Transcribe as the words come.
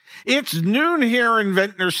It's noon here in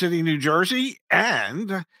Ventnor City, New Jersey,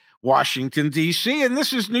 and Washington, D.C., and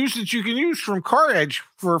this is news that you can use from CarEdge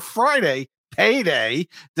for Friday, payday,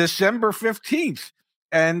 December 15th.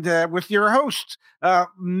 And with your hosts,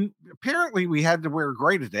 apparently we had to wear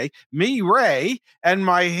gray today, me, Ray, and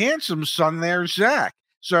my handsome son there, Zach.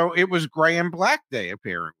 So it was gray and black day,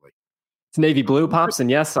 apparently. It's navy blue, Pops, and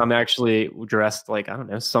yes, I'm actually dressed like, I don't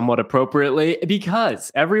know, somewhat appropriately, because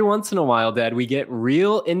every once in a while, Dad, we get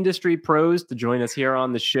real industry pros to join us here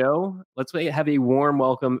on the show. Let's have a warm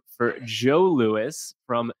welcome for Joe Lewis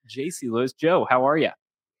from JC Lewis. Joe, how are you?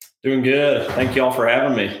 Doing good. Thank you all for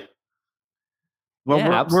having me. Well,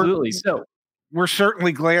 yeah, absolutely. So we're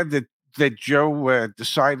certainly glad that Joe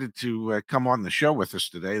decided to come on the show with us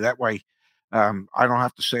today. That way, I don't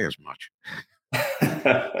have to say as much.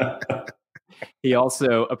 He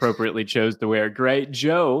also appropriately chose to wear gray.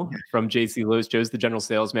 Joe from JC Lewis, Joe's the general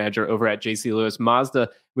sales manager over at JC Lewis Mazda.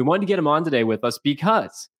 We wanted to get him on today with us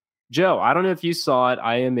because, Joe, I don't know if you saw it.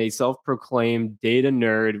 I am a self-proclaimed data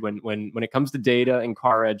nerd. When it comes to data and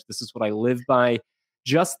CarEdge, this is what I live by.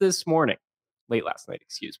 Just this morning, late last night,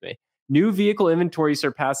 excuse me, new vehicle inventory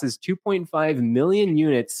surpasses 2.5 million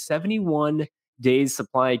units. 71 days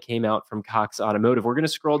supply came out from Cox Automotive. We're going to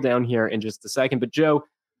scroll down here in just a second. But Joe,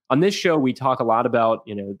 on this show, we talk a lot about,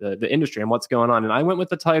 the industry and what's going on. And I went with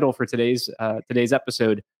the title for today's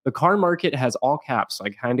episode. The car market has all caps. So I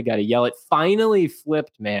kind of got to yell it. Finally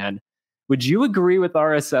flipped, man. Would you agree with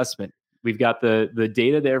our assessment? We've got the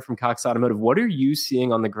data there from Cox Automotive. What are you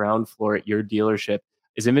seeing on the ground floor at your dealership?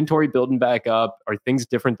 Is inventory building back up? Are things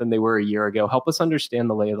different than they were a year ago? Help us understand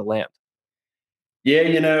the lay of the land. Yeah,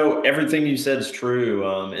 everything you said is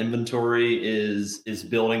true. Inventory is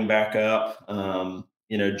building back up.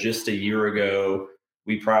 Just a year ago,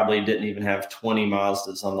 we probably didn't even have 20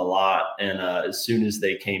 Mazdas on the lot. And as soon as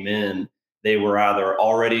they came in, they were either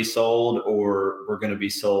already sold or were going to be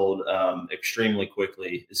sold extremely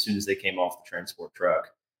quickly as soon as they came off the transport truck.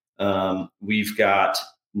 We've got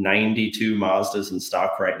 92 Mazdas in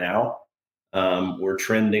stock right now. We're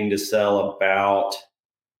trending to sell about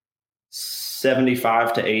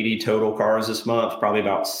 75 to 80 total cars this month. Probably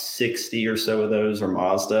about 60 or so of those are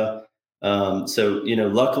Mazda.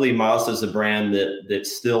 Luckily Mazda is a brand that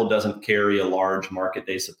still doesn't carry a large market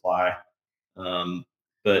day supply.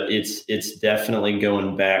 But it's definitely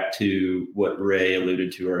going back to what Ray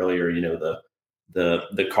alluded to earlier,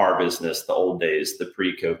 the car business, the old days, the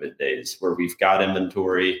pre-COVID days where we've got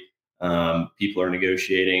inventory, people are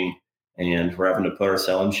negotiating, and we're having to put our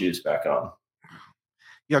selling shoes back on.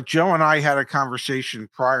 Yeah, Joe and I had a conversation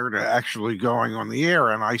prior to actually going on the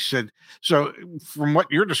air, and I said, so from what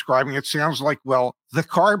you're describing, it sounds like, well, the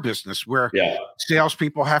car business where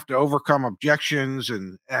salespeople have to overcome objections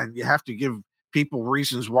and you have to give people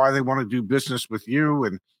reasons why they want to do business with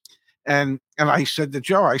you. And I said to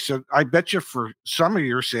Joe, I bet you for some of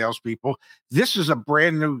your salespeople, this is a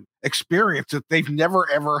brand new experience that they've never,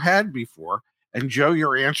 ever had before. And Joe,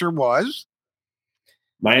 your answer was?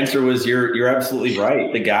 My answer was you're absolutely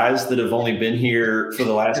right. The guys that have only been here for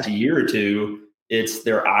the last year or two, it's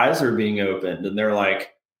their eyes are being opened and they're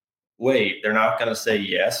like, wait, they're not going to say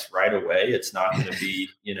yes right away. It's not going to be,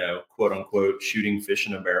 quote unquote, shooting fish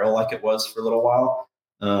in a barrel like it was for a little while.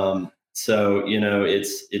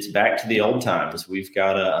 It's back to the old times. We've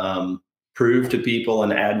got to prove to people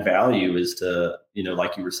and add value as to,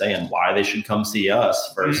 like you were saying, why they should come see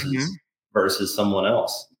us versus someone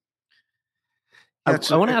else. I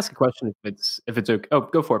want to ask a question if it's okay. Oh,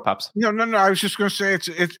 go for it, Pops. No. I was just going to say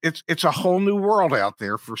it's a whole new world out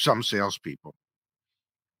there for some salespeople.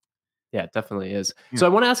 Yeah, it definitely is. Yeah. So I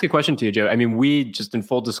want to ask a question to you, Joe. I mean, we just, in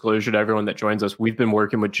full disclosure to everyone that joins us, we've been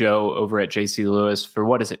working with Joe over at JC Lewis for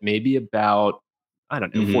what is it? Maybe about,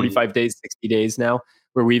 45 days, 60 days now,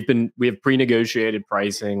 where we have pre-negotiated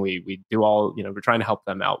pricing. We do all, we're trying to help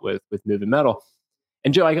them out with moving metal.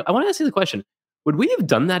 And Joe, I want to ask you the question. Would we have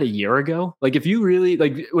done that a year ago? Like, if you really,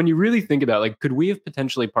 when you really think about it, could we have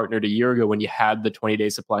potentially partnered a year ago when you had the 20-day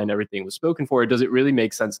supply and everything was spoken for? Or does it really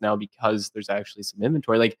make sense now because there's actually some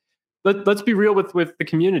inventory? Let's be real with the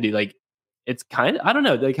community. It's kind of, I don't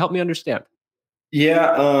know, help me understand.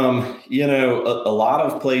 Yeah. A lot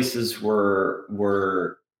of places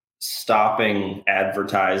were stopping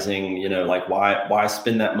advertising, why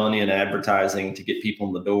spend that money in advertising to get people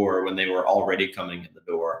in the door when they were already coming in the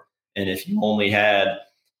door? And if you only had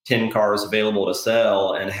 10 cars available to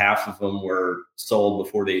sell and half of them were sold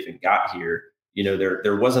before they even got here,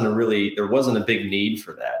 there wasn't a big need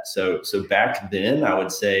for that. So back then I would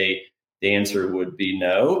say the answer would be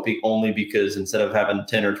no, only because instead of having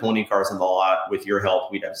 10 or 20 cars in the lot, with your help,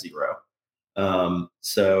 we'd have 0.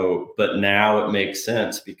 But now it makes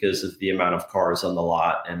sense because of the amount of cars on the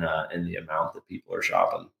lot and the amount that people are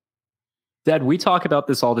shopping. Dad, we talk about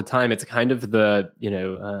this all the time. It's kind of the,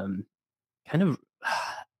 kind of,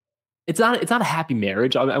 it's not a happy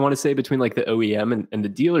marriage, I want to say, between like the OEM and the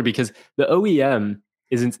dealer, because the OEM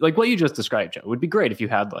isn't like what you just described, Joe. It would be great if you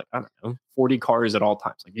had like, I don't know, 40 cars at all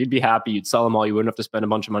times. Like you'd be happy, you'd sell them all. You wouldn't have to spend a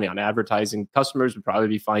bunch of money on advertising. Customers would probably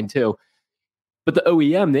be fine too. But the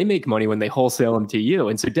OEM, they make money when they wholesale them to you.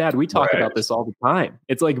 And so, Dad, we talk about this all the time.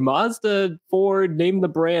 It's like Mazda, Ford, name the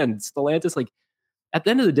brand, Stellantis. Like at the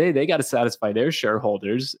end of the day, they got to satisfy their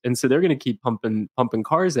shareholders. And so they're going to keep pumping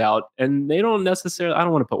cars out. And they don't necessarily, I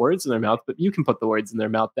don't want to put words in their mouth, but you can put the words in their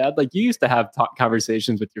mouth, Dad. Like you used to have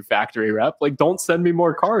conversations with your factory rep. Like, don't send me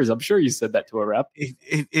more cars. I'm sure you said that to a rep.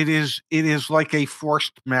 It is like a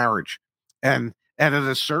forced marriage. And at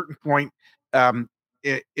a certain point,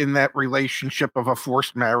 in that relationship of a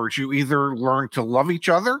forced marriage, you either learn to love each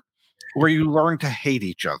other or you learn to hate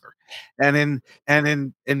each other. And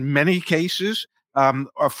in many cases,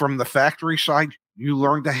 from the factory side, you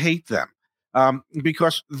learn to hate them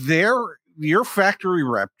because your factory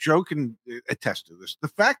rep. Joe can attest to this. The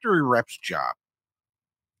factory rep's job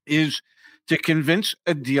is to convince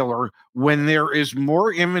a dealer when there is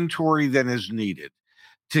more inventory than is needed,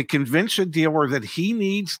 to convince a dealer that he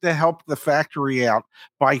needs to help the factory out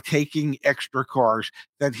by taking extra cars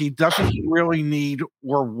that he doesn't really need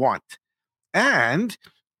or want. And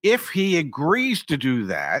if he agrees to do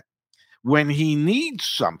that, when he needs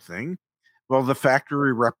something, well, the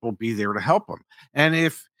factory rep will be there to help him. And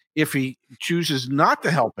if he chooses not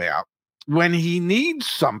to help out, when he needs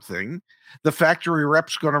something, the factory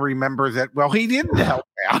rep's going to remember that, well, he didn't help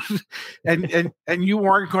out and you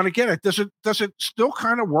aren't going to get it. Does it still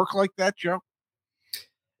kind of work like that, Joe?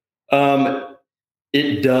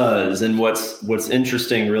 It does. And what's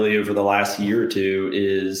interesting really over the last year or two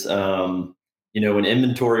is, when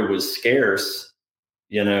inventory was scarce,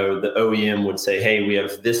 the OEM would say, hey, we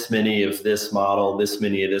have this many of this model, this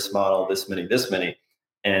many of this model, this many.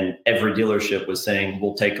 And every dealership was saying,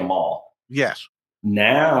 we'll take them all. Yes.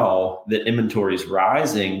 Now that inventory is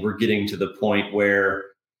rising, we're getting to the point where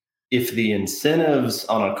if the incentives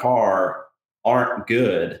on a car aren't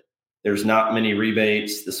good, there's not many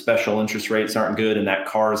rebates, the special interest rates aren't good, and that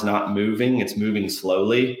car is not moving, it's moving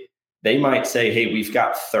slowly. They might say, hey, we've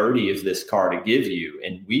got 30 of this car to give you.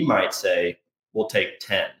 And we might say, we'll take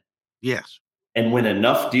 10. Yes. And when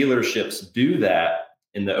enough dealerships do that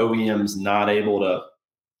and the OEM's not able to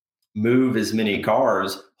move as many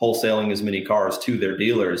cars, wholesaling as many cars to their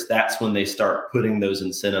dealers, that's when they start putting those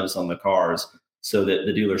incentives on the cars so that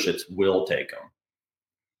the dealerships will take them.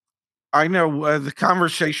 I know the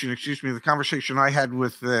conversation I had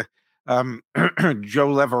with Joe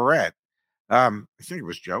Leverett. I think it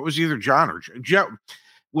was Joe. It was either John or Joe.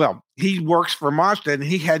 Well, he works for Mazda and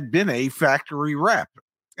he had been a factory rep.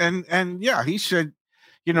 And yeah, he said,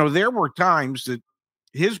 there were times that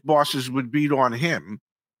his bosses would beat on him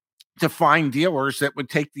to find dealers that would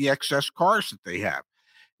take the excess cars that they have.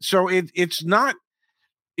 So it's not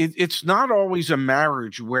always a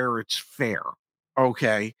marriage where it's fair.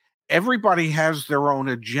 Okay. Everybody has their own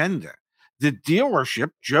agenda. The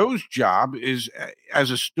dealership, Joe's job is, as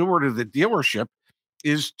a steward of the dealership,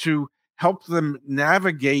 is to help them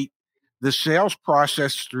navigate the sales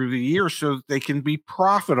process through the year so that they can be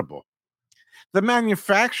profitable. The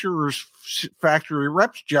manufacturer's factory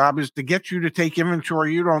rep's job is to get you to take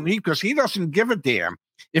inventory you don't need, because he doesn't give a damn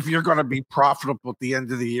if you're going to be profitable at the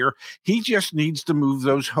end of the year. He just needs to move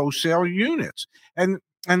those wholesale units. And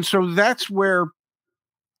so that's where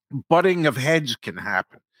butting of heads can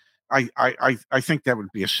happen. I think that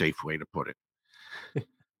would be a safe way to put it.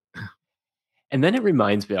 And then it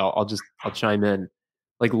reminds me, I'll chime in.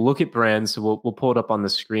 Like, look at brands. So we'll pull it up on the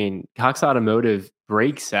screen. Cox Automotive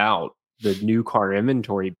breaks out the new car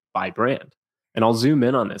inventory by brand. And I'll zoom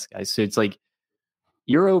in on this, guys. So it's like,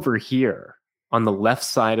 you're over here on the left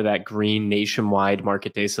side of that green nationwide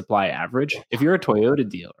market day supply average. If you're a Toyota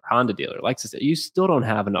dealer, Honda dealer, Lexus, you still don't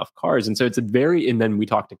have enough cars. And so it's and then we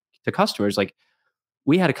talk to customers. Like,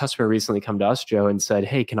 we had a customer recently come to us, Joe, and said,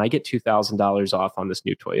 hey, can I get $2,000 off on this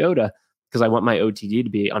new Toyota? Because I want my OTD to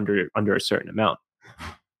be under a certain amount.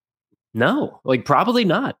 No, like probably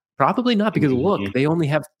not. Because look, they only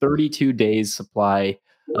have 32 days supply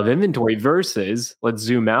of inventory versus, let's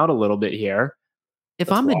zoom out a little bit here.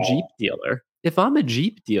 If I'm a Jeep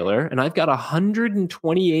dealer and I've got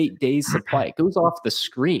 128 days supply, it goes off the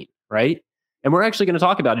screen, right? And we're actually going to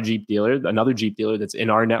talk about another Jeep dealer that's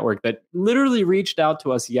in our network that literally reached out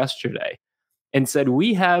to us yesterday and said,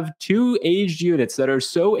 we have 2 aged units that are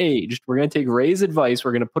so aged. We're going to take Ray's advice.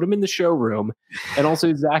 We're going to put them in the showroom. And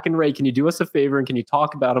also, Zach and Ray, can you do us a favor and can you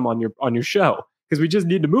talk about them on your show? Because we just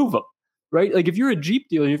need to move them, right? Like if you're a Jeep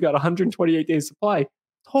dealer, you've got 128 days supply,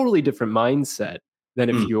 totally different mindset than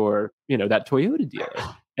if you're, that Toyota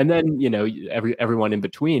dealer. And then, everyone in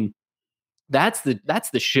between. That's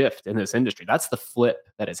the shift in this industry. That's the flip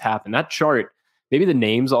that has happened. That chart, maybe the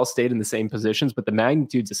names all stayed in the same positions, but the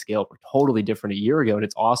magnitudes of scale were totally different a year ago. And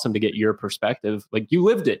it's awesome to get your perspective. Like you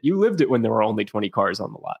lived it. You lived it when there were only 20 cars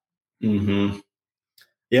on the lot. Mm-hmm.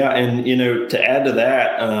 Yeah. And, to add to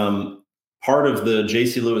that, part of the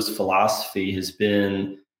JC Lewis philosophy has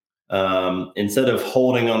been instead of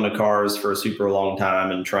holding on to cars for a super long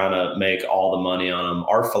time and trying to make all the money on them,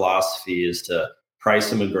 our philosophy is to price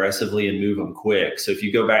them aggressively and move them quick. So if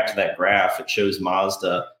you go back to that graph, it shows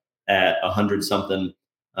Mazda at 100 something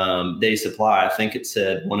day supply. I think it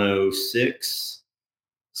said 106,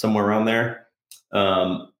 somewhere around there.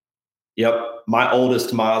 Yep. My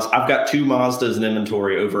oldest Mazda, I've got 2 Mazdas in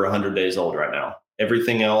inventory over 100 days old right now.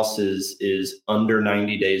 Everything else is under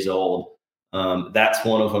 90 days old. That's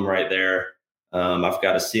one of them right there. I've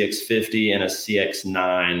got a CX-50 and a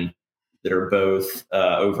CX-9 that are both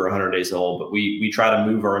over 100 days old, but we try to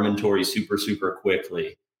move our inventory super, super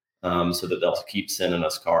quickly so that they'll keep sending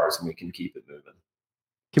us cars and we can keep it moving.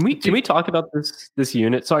 Can we talk about this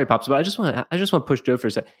unit? Sorry, Pops, but I just want to push Joe for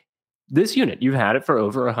a second. This unit, you've had it for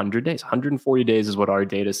over 100 days. 140 days is what our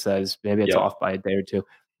data says. Maybe it's off by a day or two.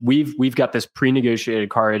 We've got this pre-negotiated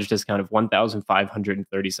CarEdge discount of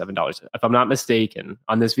 $1,537. If I'm not mistaken,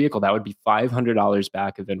 on this vehicle, that would be $500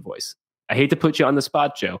 back of invoice. I hate to put you on the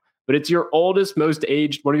spot, Joe, but it's your oldest, most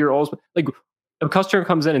aged, one of your oldest. Like a customer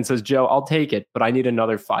comes in and says, Joe, I'll take it, but I need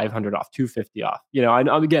another 500 off, 250 off.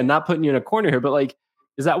 I'm again not putting you in a corner here, but like,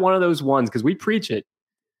 is that one of those ones? Because we preach it.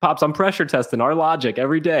 Pops, I'm pressure testing our logic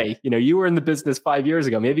every day. You were in the business 5 years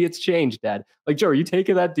ago. Maybe it's changed, Dad. Like, Joe, are you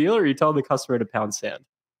taking that deal or are you telling the customer to pound sand?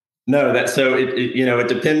 No, it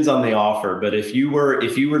depends on the offer. But if you were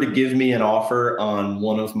to give me an offer on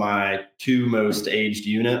one of my 2 most aged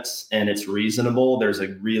units and it's reasonable, there's a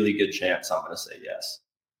really good chance I'm going to say yes.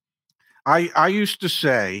 I used to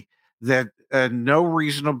say that no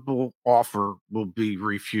reasonable offer will be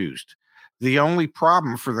refused. The only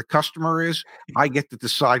problem for the customer is I get to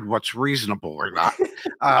decide what's reasonable or not.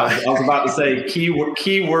 I was about to say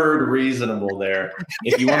keyword reasonable there.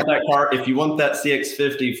 If you want that car, if you want that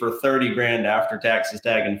CX-50 for $30,000 after taxes,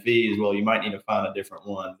 tag, and fees, well, you might need to find a different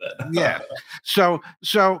one. But yeah. So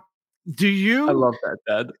do you? I love that,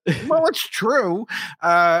 Dad. Well, it's true.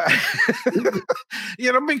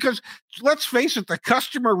 Because let's face it, the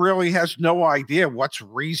customer really has no idea what's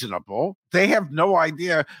reasonable. They have no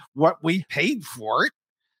idea what we paid for it.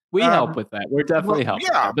 We help with that. We're definitely helping.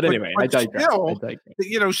 Yeah, but anyway, I digress.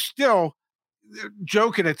 Still,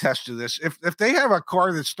 Joe can attest to this. If they have a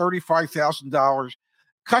car that's $35,000,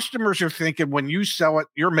 customers are thinking when you sell it,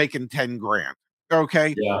 you're making $10,000.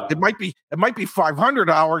 Okay. Yeah. It might be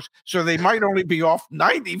 $500, so they might only be off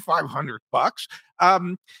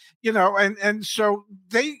 $9,500. And so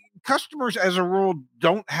customers as a rule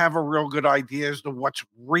don't have a real good idea as to what's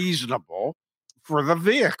reasonable for the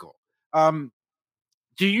vehicle.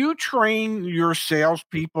 Do you train your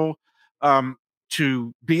salespeople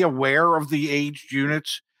to be aware of the aged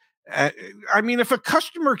units? If a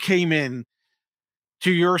customer came in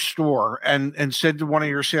to your store and said to one of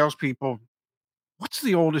your salespeople, what's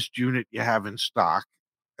the oldest unit you have in stock?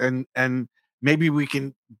 And maybe we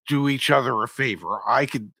can do each other a favor. I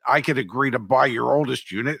could agree to buy your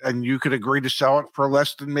oldest unit and you could agree to sell it for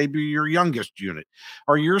less than maybe your youngest unit.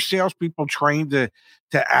 Are your salespeople trained to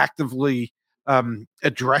actively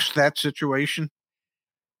address that situation?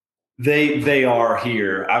 They are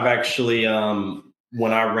here. I've actually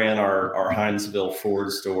when I ran our Hinesville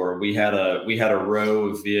Ford store, we had a row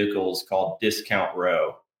of vehicles called Discount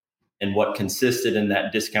Row. And what consisted in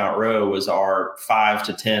that discount row was our 5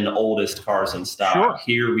 to 10 oldest cars in stock. Sure.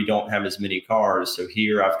 Here, we don't have as many cars. So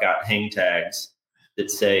here I've got hang tags that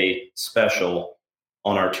say special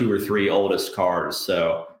on our 2 or 3 oldest cars.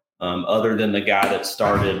 So other than the guy that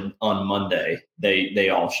started on Monday, they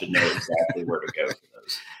all should know exactly where to go for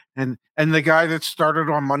those. And the guy that started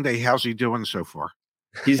on Monday, how's he doing so far?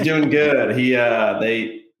 He's doing good. His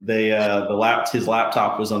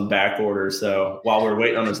laptop was on back order. So while we're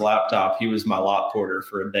waiting on his laptop, he was my lot porter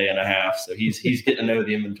for a day and a half. So he's getting to know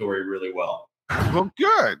the inventory really well. Well,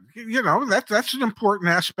 good. That's an important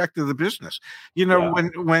aspect of the business.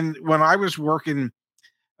 When I was working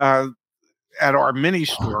at our mini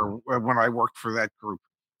store, when I worked for that group,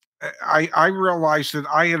 I realized that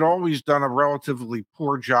I had always done a relatively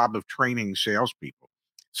poor job of training salespeople.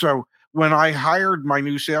 So when I hired my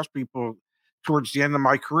new salespeople towards the end of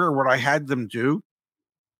my career, what I had them do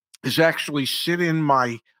is actually sit in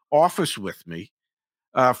my office with me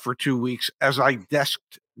for 2 weeks as I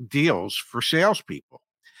desked deals for salespeople.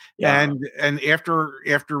 Yeah. And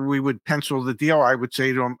after we would pencil the deal, I would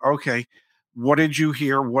say to him, "Okay, what did you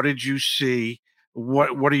hear? What did you see?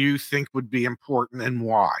 What do you think would be important and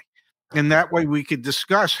why?" And that way we could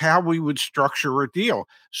discuss how we would structure a deal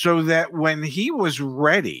so that when he was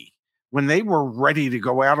ready, when they were ready to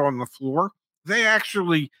go out on the floor, they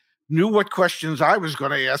actually knew what questions I was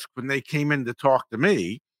going to ask when they came in to talk to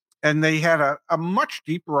me. And they had a much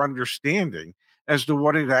deeper understanding as to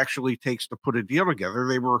what it actually takes to put a deal together.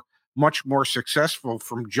 They were much more successful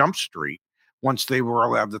from Jump Street once they were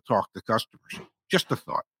allowed to talk to customers. Just a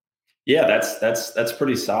thought. Yeah, that's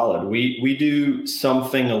pretty solid. We do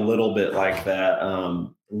something a little bit like that, a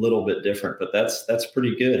little bit different, but that's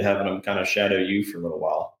pretty good having them kind of shadow you for a little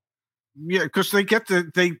while. Yeah, because they get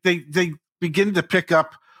to they begin to pick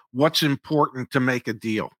up what's important to make a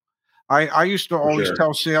deal. I used to always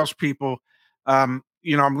tell salespeople, I'm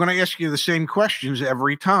going to ask you the same questions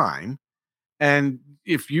every time, and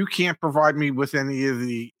if you can't provide me with any of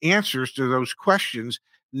the answers to those questions,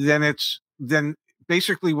 then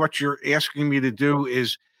basically what you're asking me to do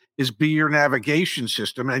is be your navigation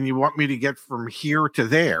system, and you want me to get from here to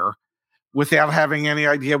there without having any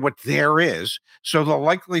idea what there is. So the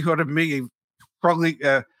likelihood of me probably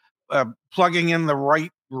plugging in the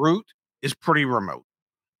right route is pretty remote.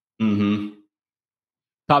 Mm-hmm.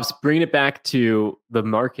 Pops, bringing it back to the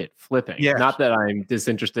market flipping. Yes. Not that I'm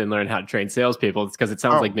disinterested in learning how to train salespeople. It's because it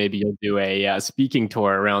sounds like maybe you'll do a speaking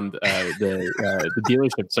tour around the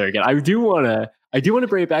dealership circuit. I do want to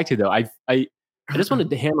bring it back to you, though. I just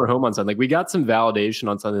wanted to hammer home on something. Like, we got some validation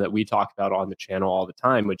on something that we talk about on the channel all the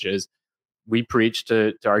time, which is we preach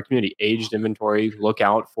to our community: aged inventory, look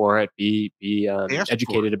out for it, be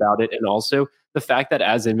educated about it, and also the fact that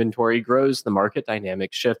as inventory grows, the market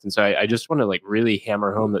dynamics shift. And so I just want to really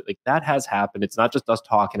hammer home that that has happened. It's not just us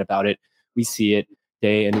talking about it; we see it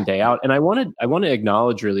day in and day out. And I want to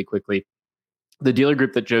acknowledge really quickly the dealer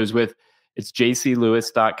group that Joe's with. It's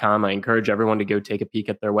jclewis.com. I encourage everyone to go take a peek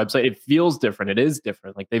at their website. It feels different. It is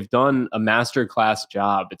different. Like, they've done a masterclass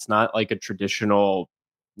job. It's not like a traditional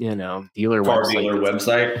dealer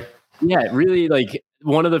website. Yeah, really,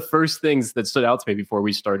 one of the first things that stood out to me before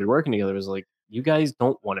we started working together was you guys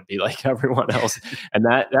don't want to be like everyone else. And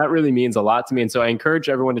that really means a lot to me. And so I encourage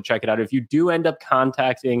everyone to check it out. If you do end up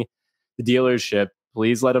contacting the dealership,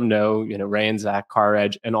 please let them know, Ray and Zach,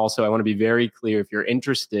 CarEdge. And also, I want to be very clear, if you're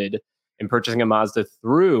interested in purchasing a Mazda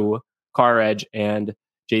through CarEdge and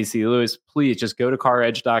JC Lewis, please just go to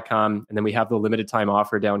caredge.com. And then we have the limited time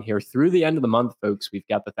offer down here through the end of the month, folks. We've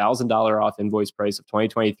got the $1,000 off invoice price of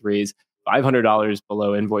 2023's, $500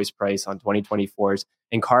 below invoice price on 2024's.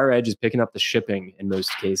 And CarEdge is picking up the shipping in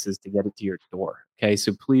most cases to get it to your door. Okay.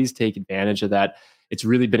 So please take advantage of that. It's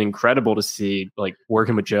really been incredible to see,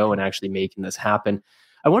 working with Joe and actually making this happen.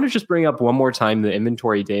 I want to just bring up one more time the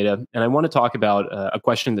inventory data. And I want to talk about a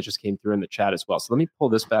question that just came through in the chat as well. So let me pull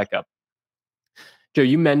this back up. Joe,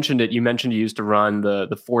 you mentioned it. You mentioned you used to run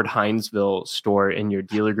the Ford Hinesville store in your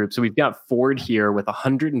dealer group. So we've got Ford here with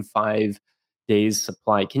 105 days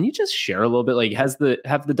supply. Can you just share a little bit?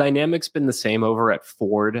 Have the dynamics been the same over at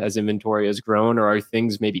Ford as inventory has grown, or are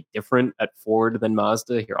things maybe different at Ford than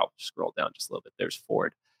Mazda? Here, I'll scroll down just a little bit. There's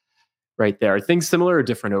Ford right there. Are things similar or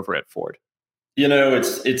different over at Ford?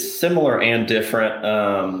 It's similar and different.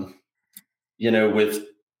 With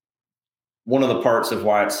one of the parts of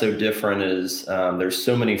why it's so different is there's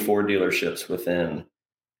so many Ford dealerships within,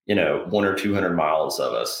 1 or 200 miles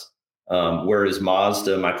of us. Whereas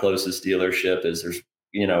Mazda, my closest dealership there's,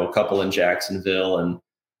 a couple in Jacksonville and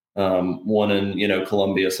one in,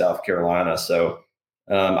 Columbia, South Carolina. So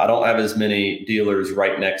I don't have as many dealers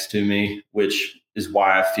right next to me, which is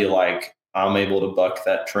why I feel like I'm able to buck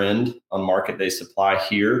that trend on market day supply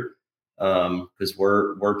here. Because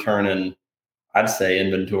we're turning, I'd say,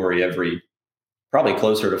 inventory every probably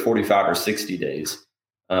closer to 45 or 60 days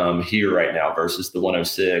here right now versus the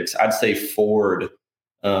 106. I'd say Ford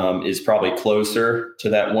is probably closer to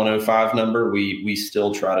that 105 number. We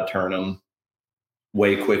still try to turn them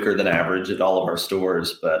way quicker than average at all of our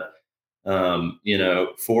stores. But,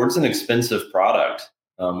 Ford's an expensive product.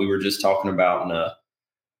 We were just talking about in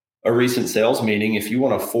a recent sales meeting, if you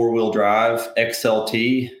want a 4-wheel drive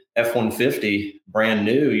XLT F-150 brand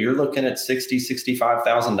new, you're looking at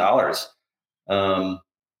 $65,000,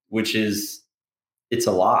 which it's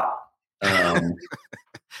a lot. That's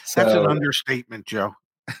an understatement, Joe.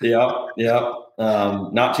 Yep.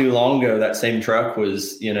 Not too long ago, that same truck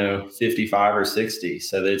was, 55 or 60.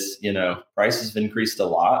 So it's, prices have increased a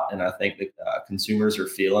lot. And I think that consumers are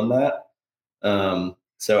feeling that.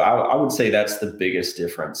 So I would say that's the biggest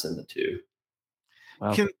difference in the two.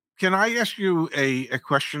 Wow. Can I ask you a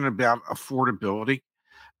question about affordability?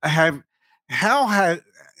 Have how had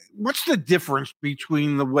What's the difference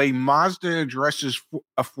between the way Mazda addresses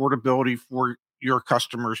affordability for your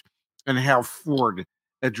customers and how Ford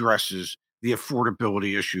addresses the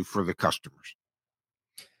affordability issue for the customers?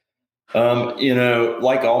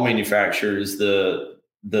 Like all manufacturers, the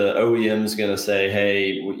OEM is going to say,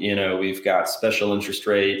 hey, we've got special interest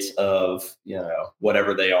rates of,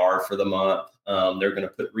 whatever they are for the month. They're going to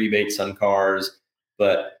put rebates on cars.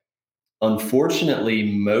 But unfortunately,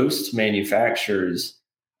 most manufacturers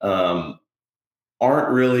aren't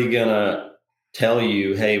really going to tell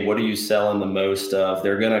you, hey, what are you selling the most of?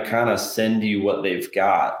 They're going to kind of send you what they've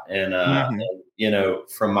got.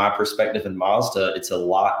 From my perspective in Mazda, it's a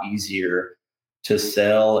lot easier to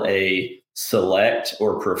sell a select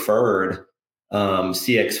or preferred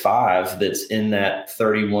CX5 that's in that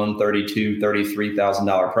 $31, $32,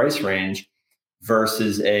 $33,000 price range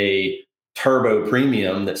versus a turbo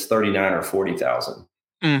premium that's 39 or 40,000.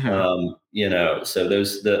 So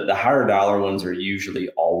the higher dollar ones are usually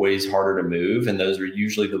always harder to move, and those are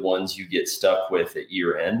usually the ones you get stuck with at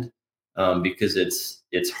year end, because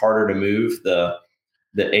it's harder to move the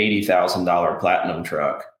 $80,000 platinum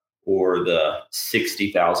truck or the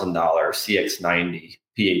 $60,000 CX90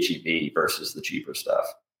 PHEV versus the cheaper stuff.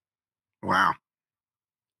 Wow.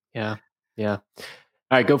 Yeah.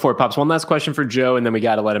 All right, go for it, Pops. One last question for Joe, and then we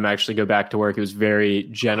got to let him actually go back to work. It was very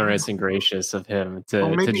generous and gracious of him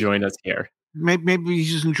to join us here. Maybe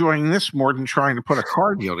he's enjoying this more than trying to put a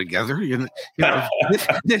car deal together.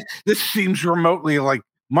 This seems remotely like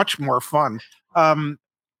much more fun.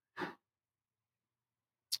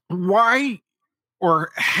 Why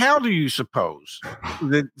or how do you suppose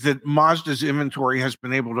that Mazda's inventory has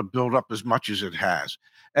been able to build up as much as it has?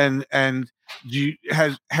 And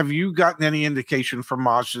have you gotten any indication from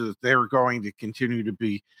Mazda that they're going to continue to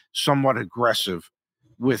be somewhat aggressive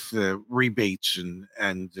with the rebates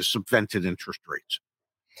and the subvented interest rates?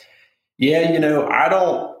 Yeah,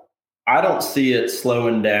 I don't see it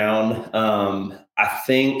slowing down. I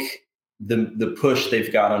think the push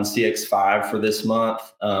they've got on CX5 for this month.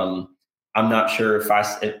 I'm not sure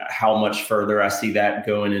how much further I see that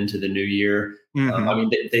going into the new year. I mean,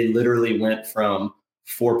 they literally went from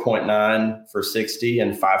 4.9 for 60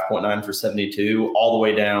 and 5.9 for 72, all the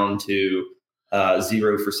way down to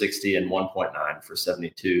 0 for 60 and 1.9 for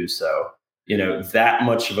 72. So, that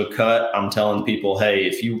much of a cut. I'm telling people, hey,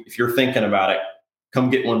 if you're thinking about it, come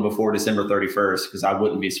get one before December 31st, because I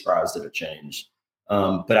wouldn't be surprised if it changed.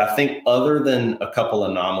 But I think other than a couple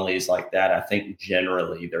anomalies like that, I think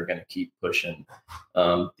generally they're going to keep pushing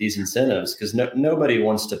these incentives, because nobody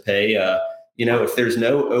wants to pay. If there's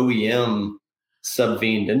no OEM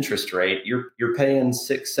subvened interest rate, you're paying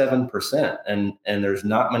 6-7%, and there's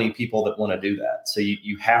not many people that want to do that. So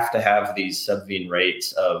you have to have these subvened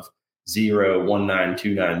rates of 0, 1.9,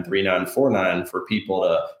 2.9, 3.9, 4.9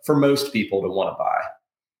 for most people to want to buy.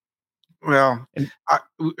 Well,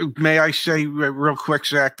 may I say real quick,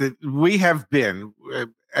 Zach, that we have been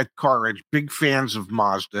at CarEdge big fans of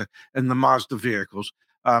Mazda and the Mazda vehicles,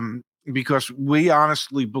 because we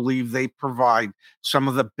honestly believe they provide some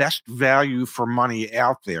of the best value for money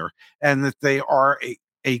out there, and that they are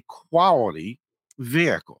a quality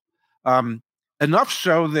vehicle. Enough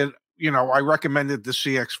so that I recommended the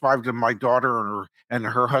CX5 to my daughter and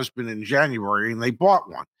her husband in January, and they bought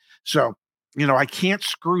one. So I can't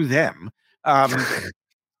screw them,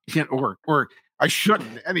 or I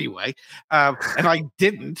shouldn't anyway, and I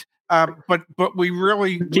didn't. But we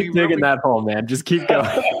really keep digging that hole, man. Just keep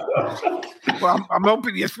going. Well, I'm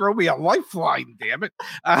hoping you throw me a lifeline, damn it.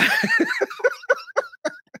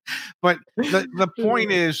 But the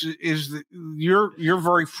point is that you're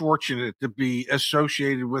very fortunate to be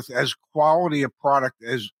associated with as quality a product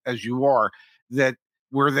as you are, that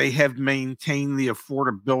where they have maintained the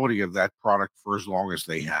affordability of that product for as long as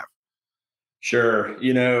they have. Sure.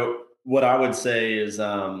 What I would say is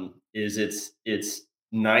it's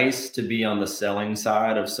nice to be on the selling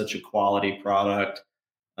side of such a quality product.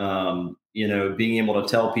 Being able to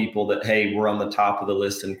tell people that, hey, we're on the top of the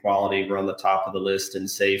list in quality, we're on the top of the list in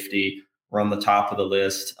safety, we're on the top of the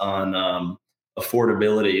list on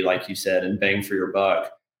affordability, like you said, and bang for your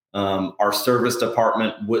buck. Our service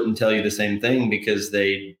department wouldn't tell you the same thing, because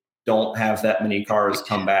they don't have that many cars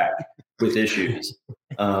come back with issues.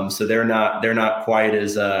 So they're not quite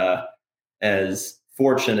as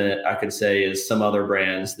fortunate, I could say, as some other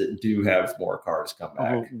brands that do have more cars come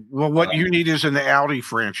back. Well, what you need is an Audi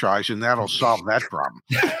franchise, and that'll solve that problem.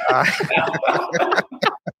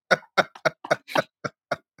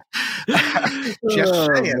 Just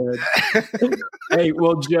saying. Hey,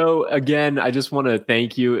 well, Joe, again, I just want to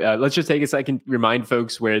thank you. Let's just take a second, remind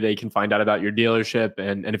folks where they can find out about your dealership.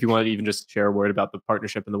 And if you want to even just share a word about the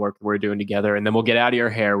partnership and the work that we're doing together, and then we'll get out of your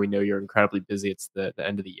hair. We know you're incredibly busy. It's the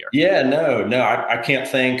end of the year. Yeah, no, I can't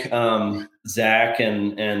thank Zach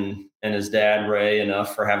and his dad, Ray,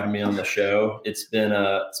 enough for having me on the show. It's been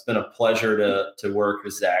a pleasure to work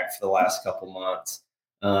with Zach for the last couple months.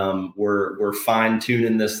 We're fine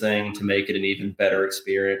tuning this thing to make it an even better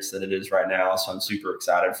experience than it is right now. So I'm super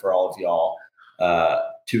excited for all of y'all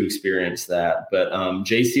to experience that. But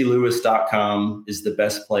jclewis.com is the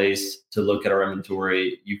best place to look at our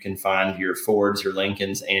inventory. You can find your Fords, your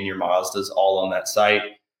Lincolns, and your Mazdas all on that site.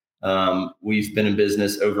 We've been in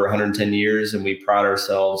business over 110 years, and we pride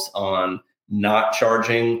ourselves on not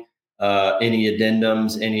charging any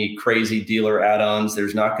addendums, any crazy dealer add-ons.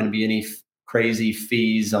 There's not going to be any crazy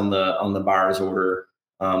fees on the buyer's order.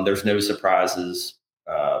 There's no surprises.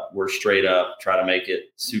 We're straight up try to make it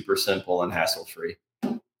super simple and hassle-free.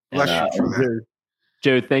 Bless you for that.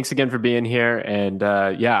 Joe, thanks again for being here. And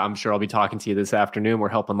I'm sure I'll be talking to you this afternoon. We're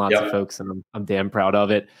helping lots of folks, and I'm damn proud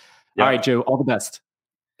of it. All right, Joe, all the best.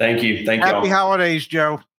 Thank you. Thank you. Happy holidays,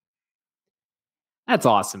 Joe. That's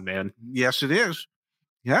awesome, man. Yes, it is.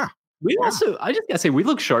 Yeah. I just gotta say, we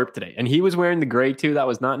look sharp today, and he was wearing the gray too. That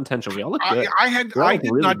was not intentional. We all look good. I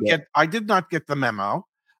did not get the memo.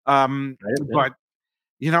 But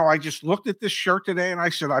I just looked at this shirt today, and I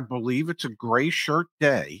said, I believe it's a gray shirt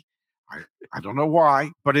day. I don't know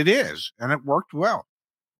why, but it is, and it worked well.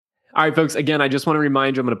 All right, folks. Again, I just want to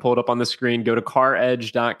remind you, I'm going to pull it up on the screen. Go to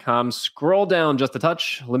CarEdge.com. Scroll down just a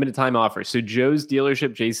touch. Limited time offer. So Joe's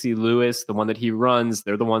dealership, JC Lewis, the one that he runs,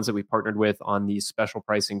 they're the ones that we partnered with on the special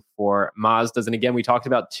pricing for Mazdas. And again, we talked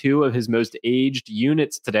about 2 of his most aged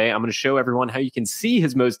units today. I'm going to show everyone how you can see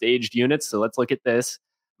his most aged units. So let's look at this.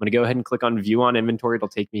 I'm going to go ahead and click on View on Inventory. It'll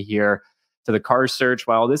take me here to the car search.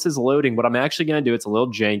 While this is loading, what I'm actually going to do, it's a little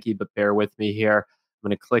janky, but bear with me here. I'm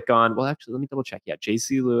going to click on, let me double check. Yeah,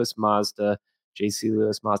 JC Lewis Mazda, JC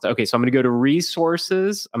Lewis Mazda. Okay, so I'm going to go to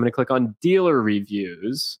Resources. I'm going to click on Dealer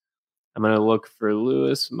Reviews. I'm going to look for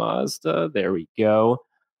Lewis Mazda. There we go.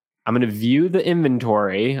 I'm going to view the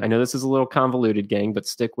inventory. I know this is a little convoluted, gang, but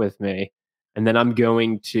stick with me. And then I'm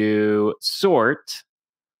going to sort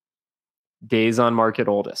days on market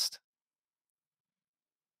oldest.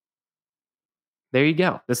 There you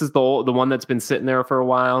go. This is the one that's been sitting there for a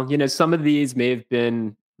while. Some of these may have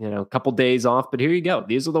been, a couple days off, but here you go.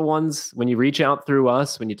 These are the ones when you reach out through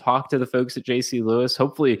us, when you talk to the folks at JC Lewis,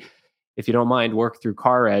 hopefully, if you don't mind, work through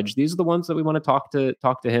CarEdge. These are the ones that we want to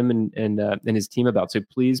talk to him and his team about. So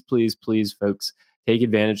please, please, please, folks, take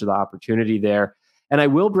advantage of the opportunity there. And I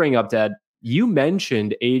will bring up, Dad, you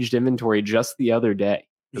mentioned aged inventory just the other day.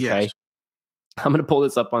 Okay. Yes. I'm going to pull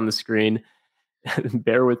this up on the screen.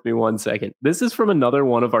 Bear with me one second. This is from another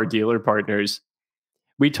one of our dealer partners.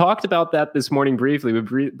 We talked about that this morning briefly.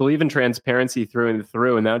 We believe in transparency through and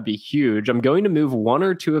through, and that would be huge. I'm going to move 1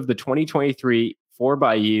 or 2 of the 2023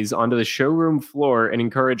 4xEs onto the showroom floor and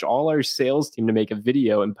encourage all our sales team to make a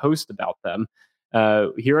video and post about them.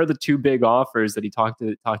 Here are the 2 big offers that he talked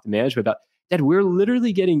to management about. Dad, we're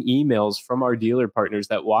literally getting emails from our dealer partners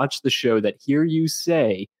that watch the show that hear you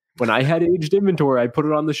say, when I had aged inventory, I put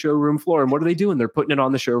it on the showroom floor. And what are they doing? They're putting it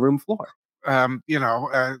on the showroom floor.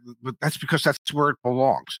 But that's because that's where it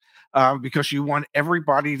belongs. Because you want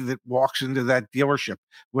everybody that walks into that dealership,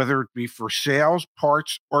 whether it be for sales,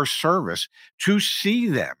 parts, or service, to see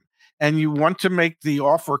them. And you want to make the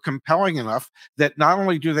offer compelling enough that not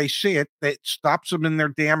only do they see it, it stops them in their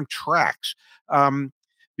damn tracks.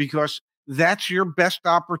 Because that's your best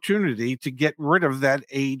opportunity to get rid of that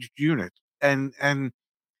aged unit. And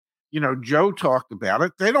Joe talked about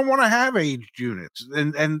it. They don't want to have aged units,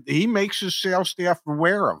 and he makes his sales staff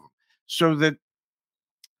aware of them, so that.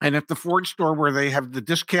 And at the Ford store where they have the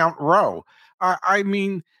discount row,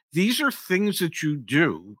 these are things that you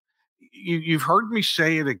do. You've heard me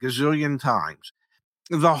say it a gazillion times.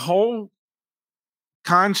 The whole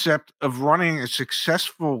concept of running a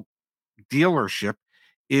successful dealership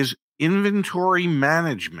is inventory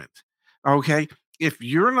management. Okay, if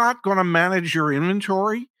you're not going to manage your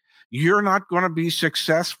inventory, you're not going to be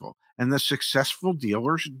successful. And the successful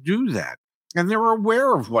dealers do that. And they're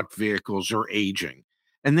aware of what vehicles are aging,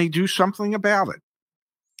 and they do something about it.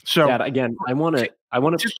 So Dad, again, I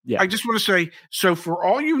just want to say, so for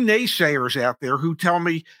all you naysayers out there who tell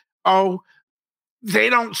me, oh, they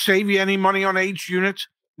don't save you any money on aged units.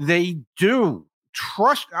 They do.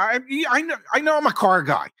 Trust. I know I'm a car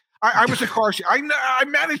guy. I was a car. I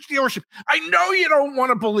managed dealership. I know you don't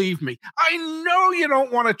want to believe me. I know you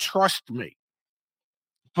don't want to trust me.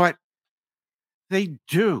 But they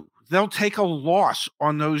do. They'll take a loss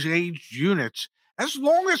on those aged units as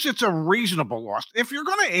long as it's a reasonable loss. If you're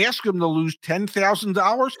going to ask them to lose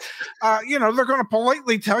 $10,000, they're going to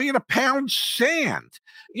politely tell you to pound sand.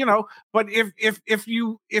 But if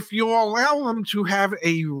you allow them to have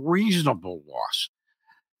a reasonable loss,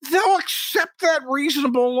 they'll accept that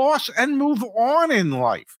reasonable loss and move on in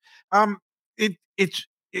life. It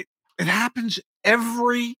happens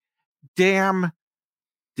every damn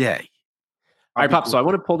day. All right, Pop. So I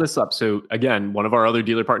want to pull this up. So again, one of our other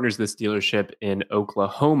dealer partners, this dealership in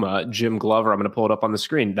Oklahoma, Jim Glover. I'm going to pull it up on the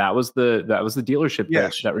screen. That was the dealership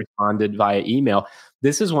that responded via email.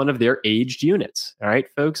 This is one of their aged units. All right,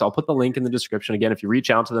 folks. I'll put the link in the description. Again, if you reach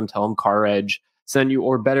out to them, tell them CarEdge send you,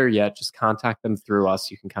 or better yet, just contact them through us.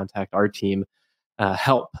 You can contact our team,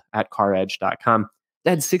 help@caredge.com. That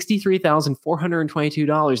had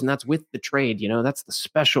 $63,422, and that's with the trade. That's the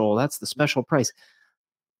special price.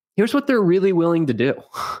 Here's what they're really willing to do.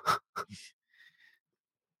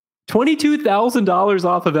 $22,000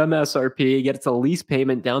 off of MSRP, gets a lease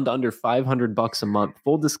payment down to under $500 a month.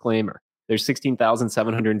 Full disclaimer, there's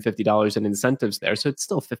 $16,750 in incentives there, so it's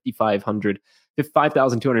still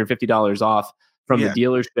 $5,250 off from the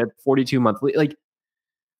dealership, 42-month. Like,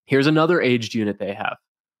 here's another aged unit they have,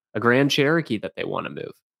 a Grand Cherokee that they want to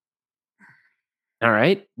move. All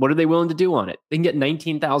right. What are they willing to do on it? They can get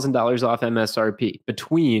 $19,000 off MSRP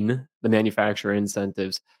between the manufacturer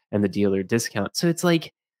incentives and the dealer discount. So it's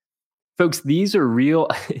like, folks, these are real.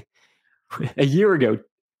 A year ago,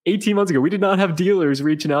 18 months ago, we did not have dealers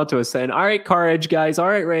reaching out to us saying, all right, CarEdge guys, all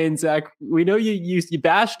right, Ray and Zach, we know you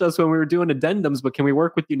bashed us when we were doing addendums, but can we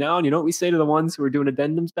work with you now? And you know what we say to the ones who were doing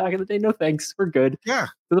addendums back in the day? No, thanks. We're good. Yeah.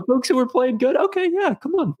 For the folks who were playing good, okay, yeah,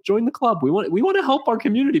 come on, join the club. We want to help our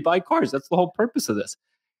community buy cars. That's the whole purpose of this.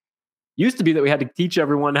 Used to be that we had to teach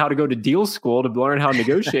everyone how to go to deal school to learn how to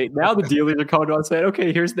negotiate. Now the dealers are coming to us saying,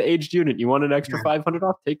 okay, here's the aged unit. You want an extra $500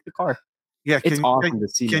 off? Take the car. Yeah, it's awesome to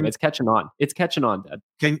see. It's catching on. It's catching on, Dad.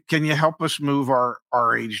 Can you help us move our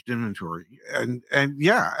aged inventory? And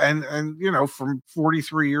from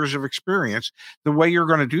 43 years of experience, the way you're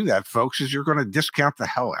going to do that, folks, is you're going to discount the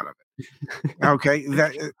hell out of it. Okay,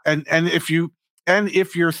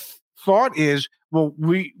 if your thought is, well,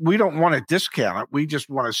 we don't want to discount it, we just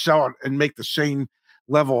want to sell it and make the same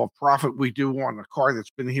level of profit we do on a car that's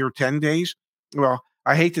been here 10 days. Well,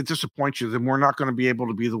 I hate to disappoint you, then we're not going to be able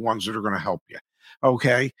to be the ones that are going to help you.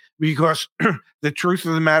 Okay. Because the truth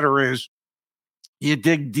of the matter is, you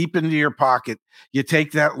dig deep into your pocket, you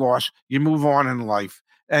take that loss, you move on in life,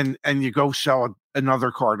 and you go sell another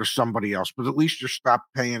car to somebody else. But at least you stop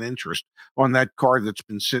paying interest on that car that's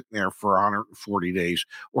been sitting there for 140 days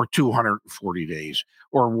or 240 days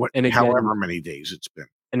or however many days it's been.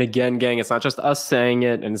 And again, gang, it's not just us saying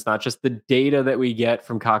it, and it's not just the data that we get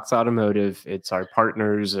from Cox Automotive. It's our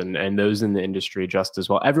partners and those in the industry just as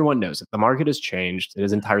well. Everyone knows it. The market has changed. It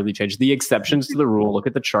has entirely changed. The exceptions to the rule, look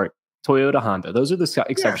at the chart. Toyota, Honda, those are the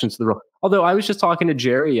exceptions to the rule. Although I was just talking to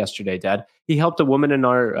Jerry yesterday, Dad. He helped a woman in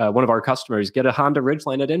our one of our customers get a Honda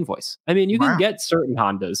Ridgeline at invoice. I mean, you can get certain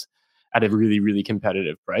Hondas at a really, really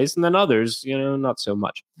competitive price, and then others, not so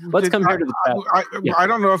much. Let's compare to the chat. I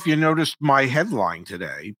don't know if you noticed my headline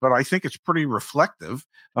today, but I think it's pretty reflective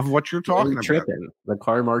of what you're talking about. The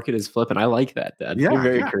car market is flipping. I like that, Dad. Yeah, you're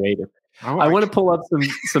very creative. I want to pull up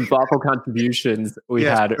some thoughtful contributions we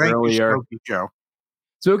had earlier. Smokey Joe.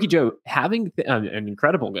 Smokey Joe, having an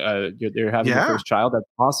incredible, they're having their first child. That's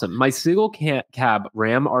awesome. My single cab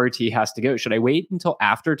Ram RT has to go. Should I wait until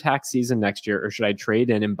after tax season next year, or should I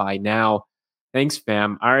trade in and buy now? Thanks,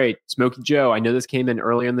 fam. All right, Smokey Joe. I know this came in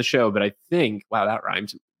earlier in the show, but I think, wow, that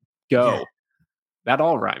rhymed. Go. Yeah. That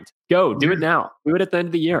all rhymed. Go. Do it now. Do it at the end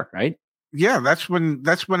of the year, right? Yeah, that's when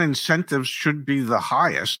incentives should be the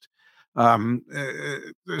highest.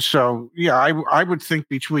 So yeah, I would think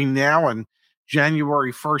between now and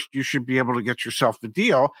January 1st, you should be able to get yourself the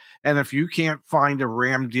deal. And if you can't find a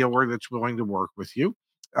Ram dealer that's willing to work with you,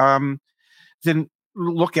 then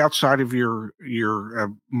look outside of your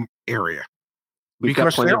area.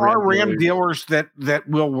 Because there are Ram dealers that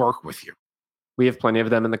will work with you. We have plenty of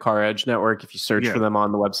them in the CarEdge Network. If you search for them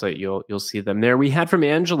on the website, you'll see them there. We had from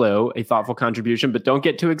Angelo a thoughtful contribution, but don't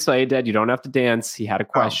get too excited, Dad. You don't have to dance. He had a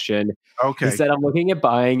question. Okay. He said, I'm looking at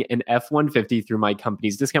buying an F-150 through my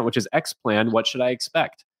company's discount, which is X-Plan. What should I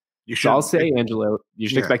expect? You should. So I'll say, Angelo, you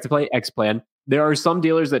should expect to play X-Plan. There are some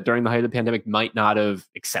dealers that during the height of the pandemic might not have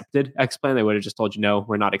accepted X-Plan. They would have just told you, no,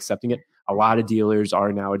 we're not accepting it. A lot of dealers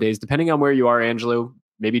are nowadays. Depending on where you are, Angelo,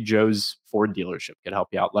 maybe Joe's Ford dealership could help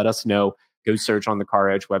you out. Let us know. Go search on the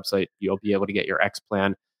CarEdge website. You'll be able to get your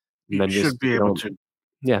X-Plan. And then you should be able to.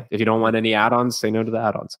 Yeah, if you don't want any add-ons, say no to the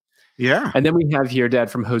add-ons. Yeah. And then we have here,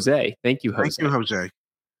 Dad, from Jose. Thank you, Jose. Thank you, Jose.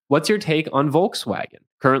 What's your take on Volkswagen?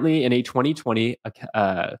 Currently in a 2020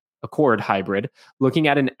 Accord hybrid, looking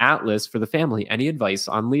at an Atlas for the family. Any advice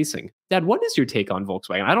on leasing? Dad, what is your take on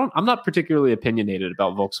Volkswagen? I'm not particularly opinionated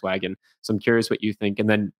about Volkswagen, so I'm curious what you think. And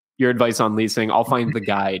then your advice on leasing. I'll find the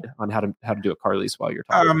guide on how to do a car lease while you're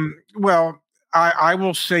talking. Well, I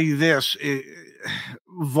will say this: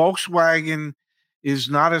 Volkswagen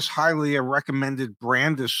is not as highly a recommended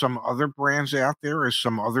brand as some other brands out there, as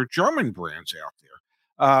some other German brands out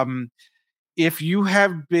there. If you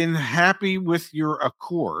have been happy with your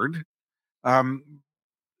Accord, and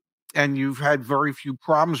you've had very few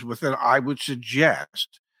problems with it, I would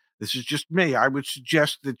suggest, this is just me, I would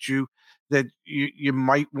suggest that you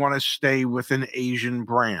might want to stay with an Asian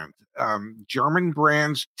brand. German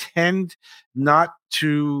brands tend not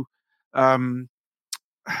to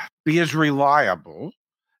be as reliable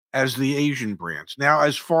as the Asian brands. Now,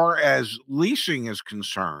 as far as leasing is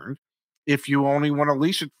concerned, if you only want to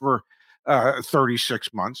lease it for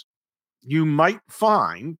 36 months, you might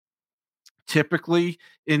find typically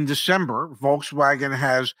in December, Volkswagen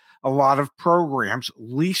has a lot of programs,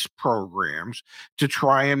 lease programs, to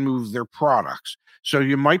try and move their products. So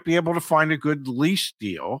you might be able to find a good lease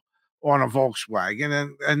deal on a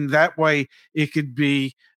Volkswagen, and that way it could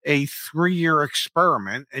be a 3-year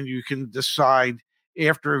experiment, and you can decide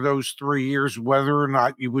after those 3 years whether or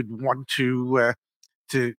not you would want to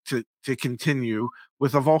continue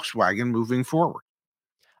with a Volkswagen moving forward.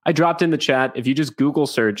 I dropped in the chat. If you just Google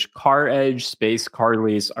search CarEdge space car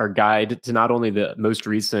lease, our guide to not only the most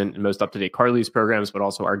recent and most up-to-date car lease programs, but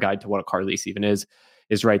also our guide to what a car lease even is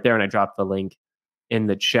right there. And I dropped the link in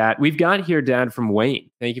the chat. We've got here, Dad, from Wayne.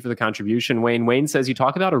 Thank you for the contribution, Wayne. Wayne says, you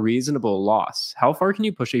talk about a reasonable loss. How far can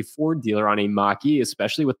you push a Ford dealer on a Mach-E,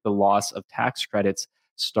 especially with the loss of tax credits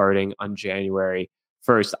starting on January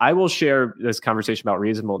 1st? I will share this conversation about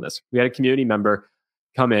reasonableness. We had a community member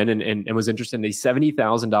come in and was interested in a $70,000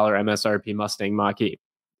 MSRP Mustang Mach-E.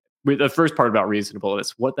 The first part about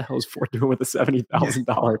reasonableness, what the hell is Ford doing with a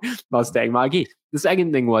 $70,000 Mustang Mach-E? The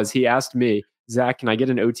second thing was he asked me, Zach, can I get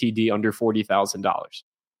an OTD under $40,000? I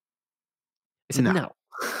said, no.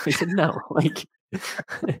 I said, no. Like,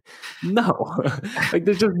 no. Like,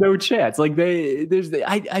 there's just no chance. Like,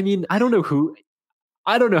 I mean, I don't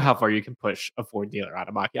know how far you can push a Ford dealer out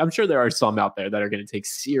of Mach-E. I'm sure there are some out there that are going to take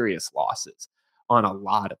serious losses on a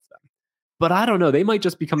lot of them. But I don't know. They might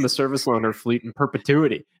just become the service loaner fleet in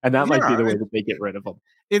perpetuity, and that might be the way that they get rid of them.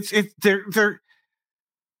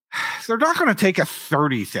 They're not going to take a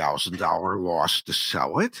 $30,000 loss to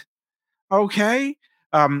sell it. Okay.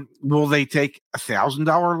 Will they take $1,000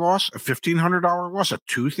 loss, a $1,500 loss, a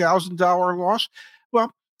 $2,000 loss?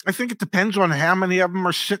 Well, I think it depends on how many of them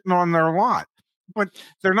are sitting on their lot. But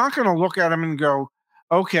they're not going to look at them and go,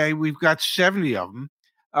 okay, we've got 70 of them.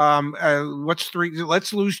 Let's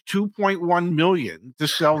lose 2.1 million to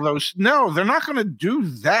sell those. No, they're not going to do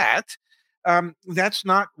that. That's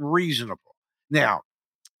not reasonable. Now,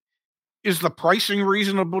 is the pricing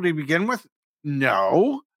reasonable to begin with?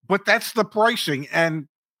 No, but that's the pricing, and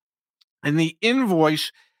the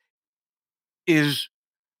invoice is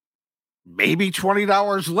maybe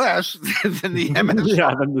 $20 less than the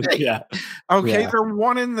MSRP. Okay, they're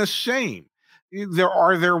one and the same.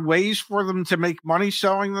 Are there ways for them to make money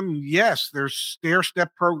selling them? Yes, there's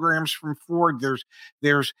stair-step programs from Ford.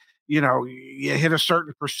 There's you hit a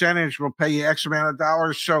certain percentage, we'll pay you X amount of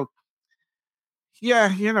dollars. So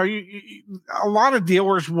yeah, a lot of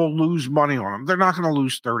dealers will lose money on them. They're not going to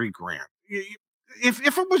lose 30 grand. If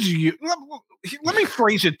it was you, let me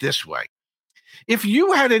phrase it this way. If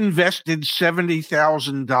you had invested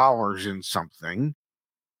 $70,000 in something,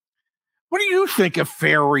 what do you think a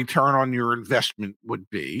fair return on your investment would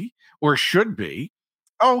be or should be?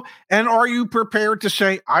 Oh, and are you prepared to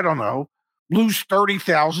say, I don't know, lose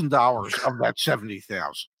 $30,000 of that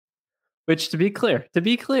 $70,000? Which, to be clear,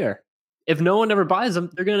 if no one ever buys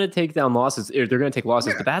them, they're going to take down losses. Or they're going to take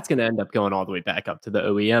losses, but that's going to end up going all the way back up to the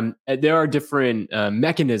OEM. There are different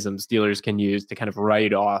mechanisms dealers can use to kind of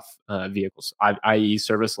write off vehicles, i.e.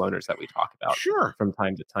 service loaners that we talk about from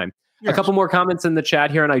time to time. Yes. A couple more comments in the chat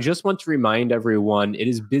here, and I just want to remind everyone, it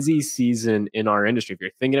is busy season in our industry. If you're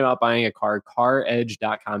thinking about buying a car,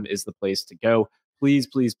 CarEdge.com is the place to go. please,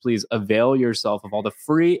 please, please avail yourself of all the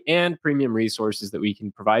free and premium resources that we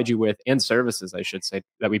can provide you with, and services, I should say,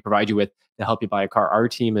 that we provide you with to help you buy a car. Our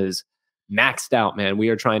team is maxed out, man. We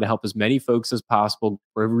are trying to help as many folks as possible.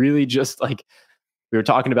 We're really just like, we were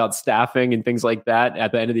talking about staffing and things like that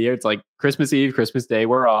at the end of the year. It's like Christmas Eve, Christmas Day,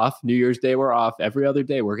 we're off. New Year's Day, we're off. Every other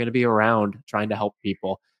day, we're going to be around trying to help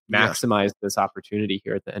people maximize this opportunity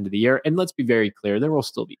here at the end of the year. And let's be very clear, there will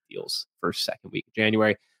still be deals first, second week of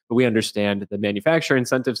January, but we understand the manufacturer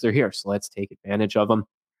incentives, they're here. So let's take advantage of them.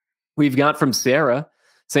 We've got from Sarah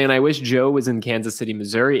saying, I wish Joe was in Kansas City,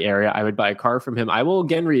 Missouri area. I would buy a car from him. I will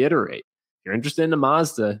again reiterate, if you're interested in a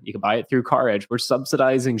Mazda, you can buy it through CarEdge. We're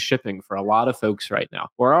subsidizing shipping for a lot of folks right now.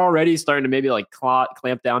 We're already starting to maybe like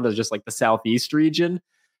clamp down to just like the Southeast region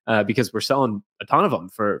because we're selling a ton of them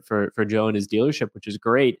for Joe and his dealership, which is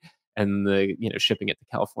great. And the shipping it to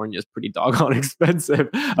California is pretty doggone expensive.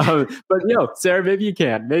 But Sarah, maybe you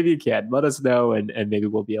can. Let us know, and maybe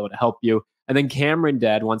we'll be able to help you. And then Cameron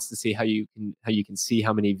Dad wants to see how you can see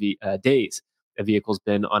how many days a vehicle's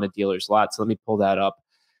been on a dealer's lot. So let me pull that up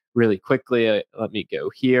really quickly. Let me go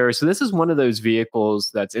here. So this is one of those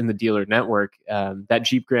vehicles that's in the dealer network. That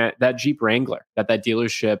Jeep Wrangler that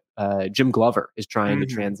dealership, Jim Glover is trying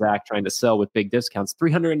to sell with big discounts.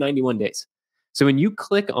 391 days. So when you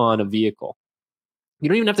click on a vehicle, you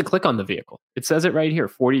don't even have to click on the vehicle. It says it right here: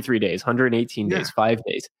 43 days, 118 days, 5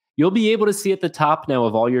 days. You'll be able to see at the top now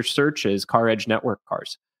of all your searches, CarEdge Network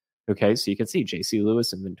cars. Okay, so you can see JC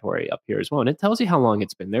Lewis inventory up here as well. And it tells you how long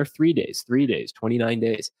it's been there: 3 days, 29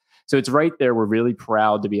 days. So it's right there. We're really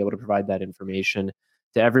proud to be able to provide that information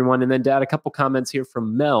to everyone. And then, Dad, a couple comments here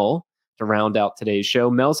from Mel to round out today's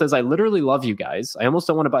show. Mel says, I literally love you guys. I almost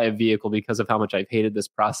don't want to buy a vehicle because of how much I've hated this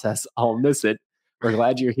process. I'll miss it. We're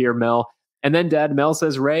glad you're here, Mel. And then, Dad, Mel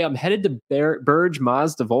says, Ray, I'm headed to Burge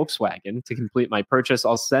Mazda Volkswagen to complete my purchase.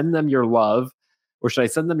 I'll send them your love. Or should I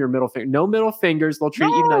send them your middle finger? No middle fingers. They'll treat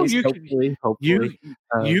you nice, hopefully.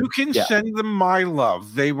 You can send them my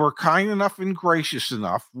love. They were kind enough and gracious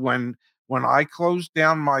enough when I closed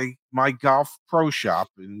down my golf pro shop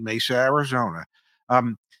in Mesa, Arizona.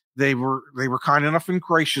 They were kind enough and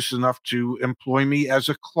gracious enough to employ me as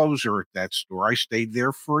a closer at that store. I stayed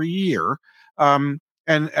there for a year. And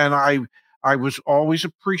I was always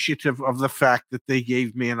appreciative of the fact that they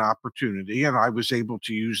gave me an opportunity, and I was able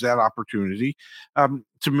to use that opportunity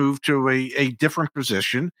to move to a different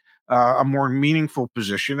position, a more meaningful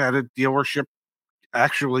position at a dealership,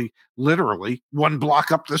 actually, literally 1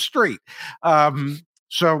 block up the street.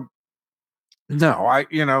 So,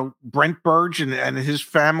 no, Brent Burge and his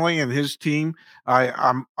family and his team,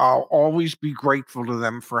 I'll always be grateful to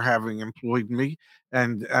them for having employed me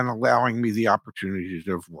and allowing me the opportunity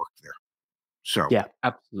to have worked there. So yeah,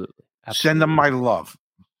 absolutely. Send them my love.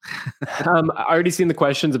 I already seen the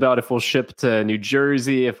questions about if we'll ship to New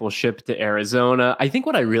Jersey, if we'll ship to Arizona. I think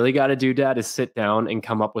what I really got to do, Dad, is sit down and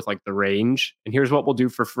come up with like the range. And here's what we'll do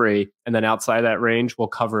for free. And then outside that range, we'll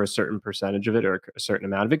cover a certain percentage of it or a certain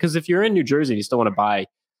amount of it. Because if you're in New Jersey and you still want to buy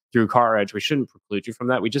through CarEdge, we shouldn't preclude you from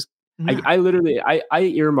that. We just, I literally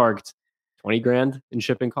earmarked 20 grand in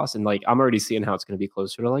shipping costs. And like, I'm already seeing how it's going to be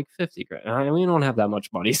closer to like 50 grand. We don't have that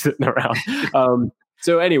much money sitting around.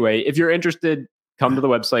 So anyway, if you're interested, come to the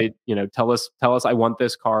website, tell us, I want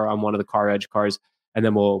this car on one of the CarEdge cars. And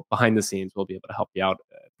then behind the scenes, we'll be able to help you out.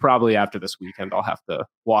 Probably after this weekend, I'll have to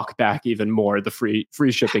walk back even more, the free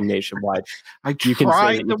shipping nationwide. You can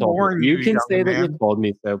say that you told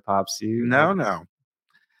me so, Pops. No.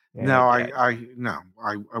 I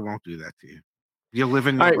won't do that to you. You live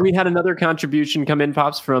in. All right, we had another contribution come in,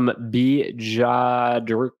 Pops, from B.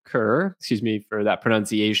 Jadurker. Excuse me for that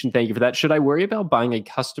pronunciation. Thank you for that. Should I worry about buying a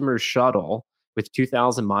customer shuttle with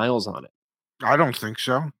 2,000 miles on it? I don't think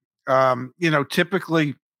so.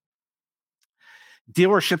 Typically,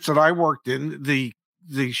 dealerships that I worked in, the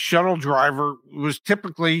shuttle driver was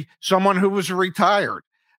typically someone who was retired.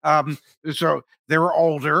 So they were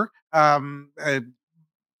older.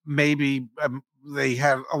 Maybe they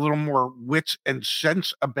had a little more wits and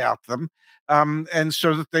sense about them, and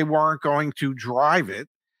so that they weren't going to drive it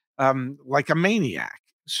like a maniac.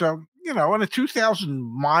 So, in a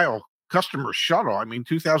 2,000-mile customer shuttle,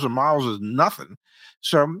 2,000 miles is nothing.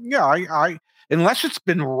 So, yeah, I unless it's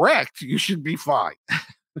been wrecked, you should be fine.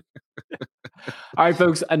 All right,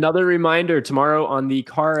 folks, another reminder tomorrow on the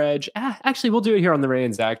CarEdge. Actually, we'll do it here on the Ray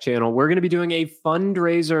and Zach channel. We're going to be doing a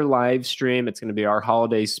fundraiser live stream. It's going to be our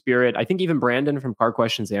holiday spirit. I think even Brandon from Car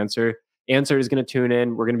Questions Answered is going to tune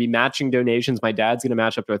in. We're going to be matching donations. My dad's going to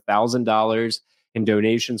match up to $1,000 in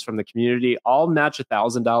donations from the community. I'll match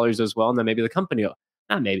 $1,000 as well. And then maybe the company will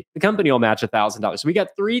match $1,000. So we got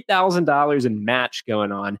 $3,000 in match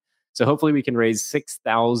going on. So hopefully we can raise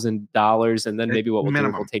 $6,000, and then maybe what we'll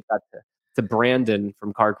do, we'll take that to Brandon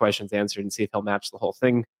from Car Questions Answered and see if he'll match the whole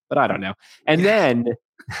thing. But I don't know. And then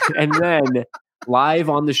live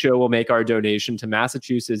on the show, we'll make our donation to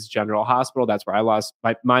Massachusetts General Hospital. That's where I lost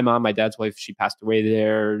my mom, my dad's wife. She passed away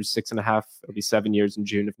there 6.5, it'll be 7 years in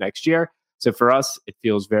June of next year. So for us, it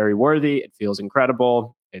feels very worthy. It feels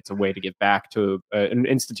incredible. It's a way to give back to an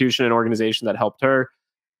institution, an organization that helped her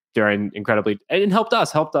during helped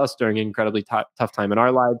us during an incredibly tough time in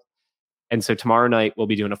our lives. And so tomorrow night, we'll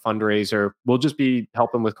be doing a fundraiser. We'll just be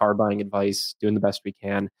helping with car buying advice, doing the best we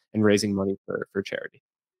can, and raising money for charity.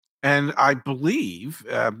 And I believe,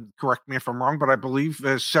 correct me if I'm wrong, but I believe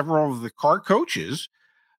several of the car coaches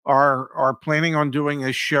are planning on doing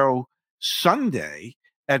a show Sunday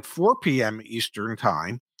at 4 p.m. Eastern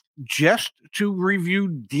time, just to review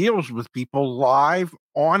deals with people live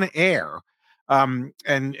on air, and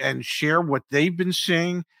share what they've been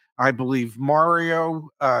seeing. I believe Mario,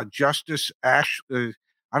 Justice, Ash, I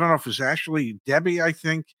don't know if it's Ashley, Debbie, I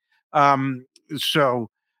think.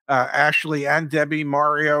 Ashley and Debbie,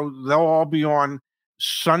 Mario, they'll all be on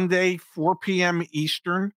Sunday, 4 p.m.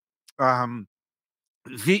 Eastern. And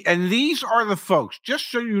these are the folks, just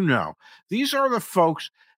so you know, these are the folks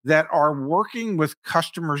that are working with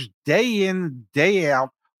customers day in, day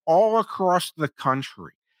out, all across the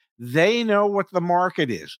country. They know what the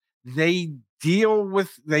market is. They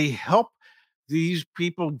help these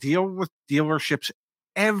people deal with dealerships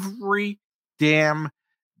every damn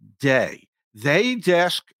day. They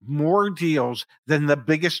desk more deals than the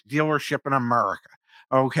biggest dealership in America.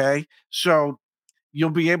 Okay. So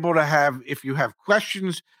you'll be able to have, if you have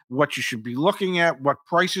questions, what you should be looking at, what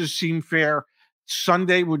prices seem fair.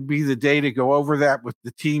 Sunday would be the day to go over that with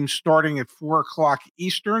the team starting at 4:00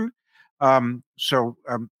 Eastern.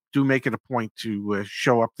 Do make it a point to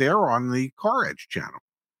show up there on the CarEdge channel.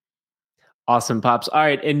 Awesome, Pops. All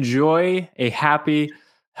right. Enjoy a happy,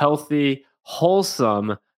 healthy,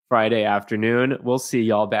 wholesome Friday afternoon. We'll see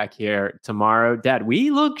y'all back here tomorrow. Dad,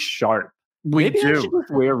 we look sharp. Maybe I should just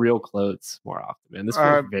wear real clothes more often, man. This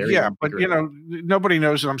feels very but nobody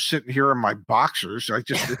knows that I'm sitting here in my boxers.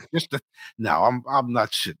 No, I'm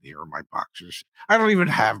not sitting here in my boxers. I don't even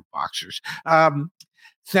have boxers.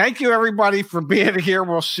 Thank you everybody for being here.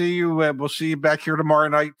 We'll see you back here tomorrow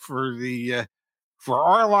night for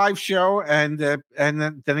our live show, and then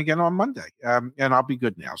again on Monday. And I'll be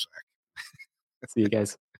good now, Zach. See you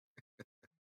guys.